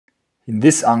In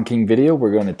this AnKing video,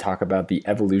 we're going to talk about the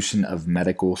evolution of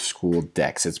medical school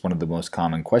decks. It's one of the most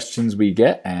common questions we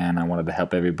get, and I wanted to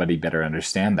help everybody better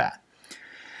understand that.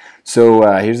 So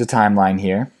here's a timeline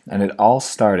here, and it all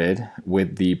started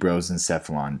with the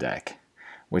Brosencephalon deck,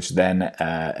 which then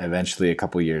eventually a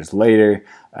couple years later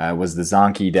was the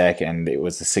Zanki deck, and it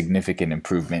was a significant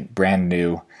improvement, brand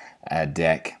new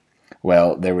deck.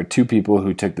 Well, there were two people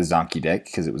who took the Zanki deck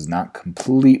because it was not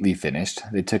completely finished.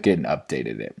 They took it and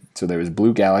updated it. So there was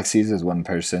Blue Galaxies as one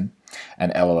person,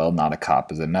 and LOL Not a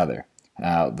Cop as another.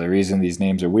 Now, the reason these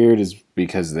names are weird is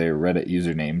because they're Reddit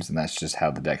usernames, and that's just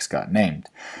how the decks got named.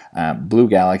 Blue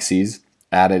Galaxies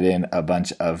added in a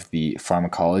bunch of the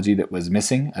pharmacology that was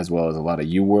missing, as well as a lot of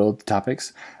UWorld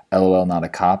topics. LOL Not a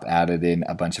Cop added in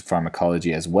a bunch of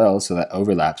pharmacology as well, so that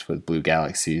overlaps with Blue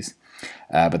Galaxies.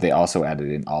 But they also added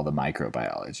in all the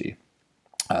microbiology.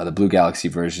 The Blue Galaxy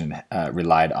version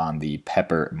relied on the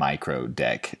Pepper Micro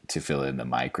deck to fill in the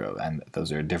micro, and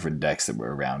those are different decks that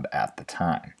were around at the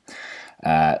time.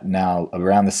 Now,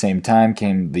 around the same time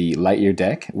came the Lightyear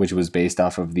deck, which was based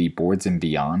off of the Boards and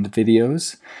Beyond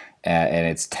videos, and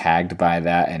it's tagged by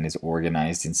that and is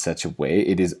organized in such a way.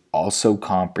 It is also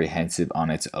comprehensive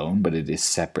on its own, but it is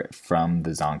separate from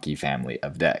the Zanki family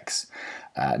of decks.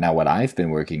 Now, what I've been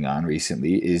working on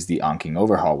recently is the AnKing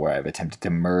Overhaul, where I've attempted to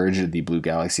merge the Blue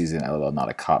Galaxies and LOL Not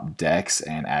a Cop decks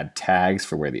and add tags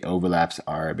for where the overlaps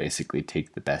are, basically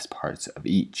take the best parts of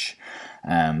each.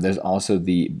 There's also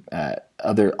the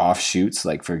other offshoots,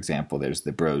 like for example, there's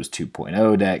the Bros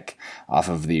 2.0 deck. Off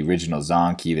of the original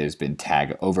Zanki, there's been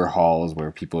tag overhauls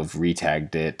where people have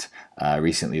retagged it.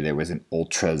 Recently there was an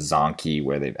Ultra Zanki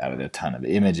where they've added a ton of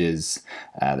images.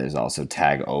 There's also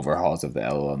tag overhauls of the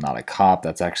LOL Not a Cop.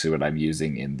 That's actually what I'm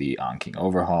using in the AnKing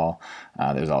Overhaul.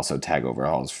 There's also tag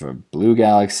overhauls for Blue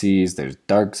Galaxies. There's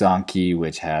Dark Zanki,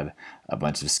 which had a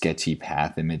bunch of sketchy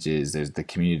path images. There's the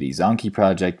Community Zanki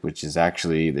project, which is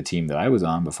actually the team that I was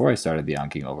on before I started the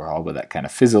AnKing Overhaul, but that kind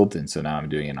of fizzled, and so now I'm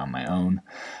doing it on my own.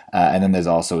 And then there's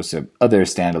also some other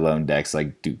standalone decks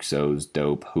like Duxo's,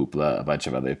 Dope, Hoopla, a bunch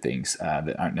of other things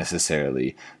that aren't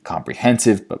necessarily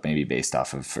comprehensive, but maybe based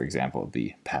off of, for example,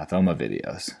 the Pathoma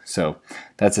videos. So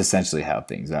that's essentially how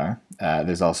things are.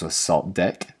 There's also a Salt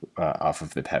deck off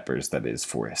of the Peppers that is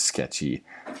for a sketchy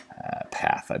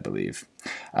path, I believe.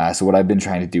 So what I've been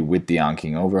trying to do with the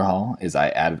AnKing Overhaul is I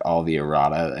added all the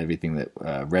errata, everything that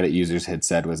Reddit users had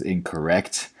said was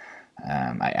incorrect.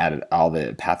 I added all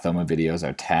the Pathoma videos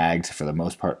are tagged, for the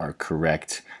most part are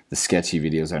correct. The sketchy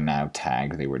videos are now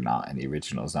tagged, they were not in the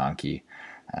original Zanki.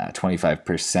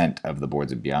 25% of the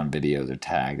Boards and Beyond videos are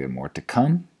tagged and more to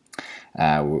come.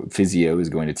 Physio is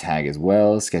going to tag as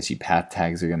well, sketchy path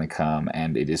tags are going to come,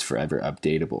 and it is forever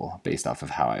updatable based off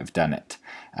of how I've done it.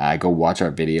 Go watch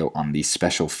our video on the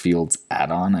Special Fields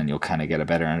add-on and you'll kind of get a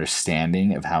better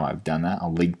understanding of how I've done that.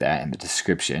 I'll link that in the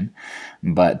description.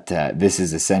 But this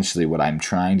is essentially what I'm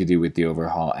trying to do with the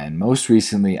overhaul, and most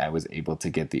recently I was able to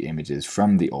get the images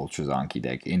from the Ultra Zanki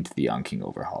deck into the AnKing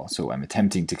Overhaul. So I'm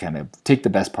attempting to kind of take the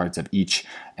best parts of each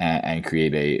and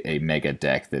create a mega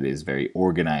deck that is very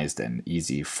organized and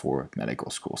easy for medical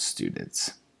school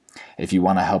students. If you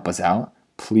want to help us out,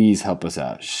 please help us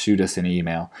out. Shoot us an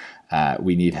email.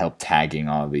 We need help tagging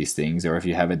all of these things, or if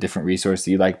you have a different resource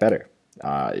that you like better,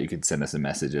 you can send us a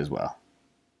message as well.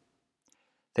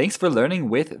 Thanks for learning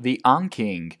with the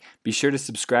AnKing. Be sure to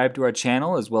subscribe to our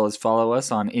channel as well as follow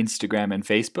us on Instagram and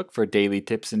Facebook for daily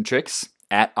tips and tricks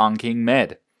at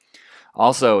AnKingMed.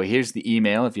 Also, here's the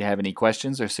email if you have any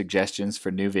questions or suggestions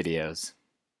for new videos.